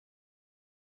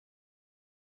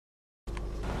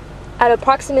At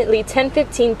approximately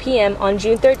 10:15 p.m. on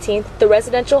June 13th, the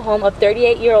residential home of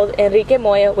 38-year-old Enrique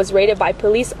Moya was raided by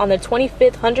police on the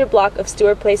 2500 block of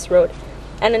Stewart Place Road.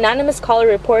 An anonymous caller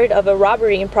reported of a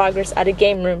robbery in progress at a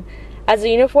game room. As the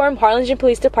uniformed Harlingen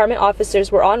Police Department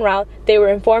officers were en route, they were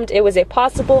informed it was a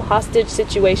possible hostage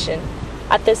situation.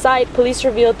 At the site, police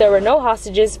revealed there were no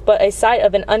hostages, but a site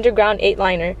of an underground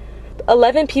 8-liner.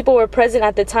 11 people were present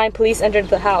at the time police entered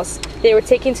the house. They were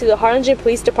taken to the Harlingen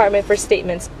Police Department for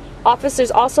statements. Officers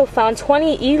also found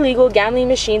 20 illegal gambling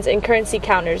machines and currency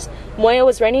counters. Moya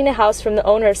was renting a house from the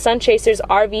owner of Sun Chasers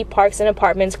RV Parks and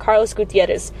Apartments, Carlos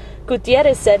Gutierrez.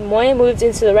 Gutierrez said Moya moved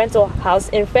into the rental house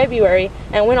in February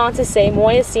and went on to say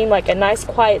Moya seemed like a nice,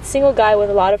 quiet, single guy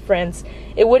with a lot of friends.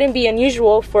 It wouldn't be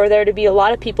unusual for there to be a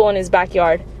lot of people in his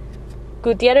backyard.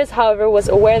 Gutierrez, however, was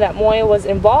aware that Moya was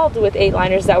involved with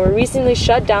 8-liners that were recently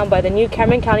shut down by the new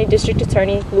Cameron County District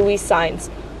Attorney, Luis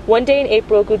Saenz. One day in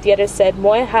April, Gutierrez said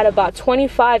Moya had about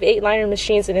 25 8-liner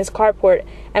machines in his carport,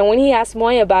 and when he asked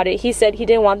Moya about it, he said he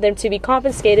didn't want them to be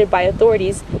confiscated by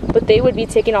authorities, but they would be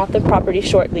taken off the property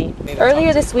shortly.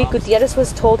 Earlier this week, Gutierrez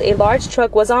was told a large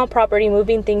truck was on property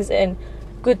moving things in.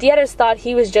 Gutierrez thought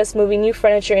he was just moving new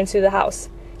furniture into the house.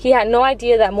 He had no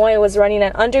idea that Moya was running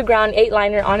an underground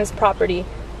 8-liner on his property.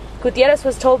 Gutierrez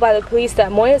was told by the police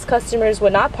that Moya's customers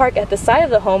would not park at the side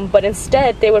of the home, but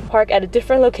instead they would park at a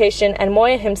different location and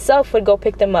Moya himself would go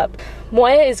pick them up.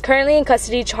 Moya is currently in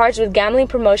custody charged with gambling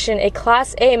promotion, a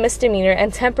Class A misdemeanor,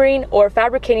 and tampering or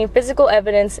fabricating physical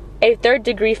evidence, a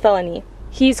third-degree felony.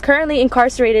 He is currently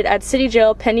incarcerated at City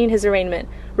Jail pending his arraignment.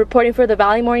 Reporting for the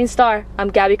Valley Morning Star,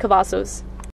 I'm Gabby Cavazos.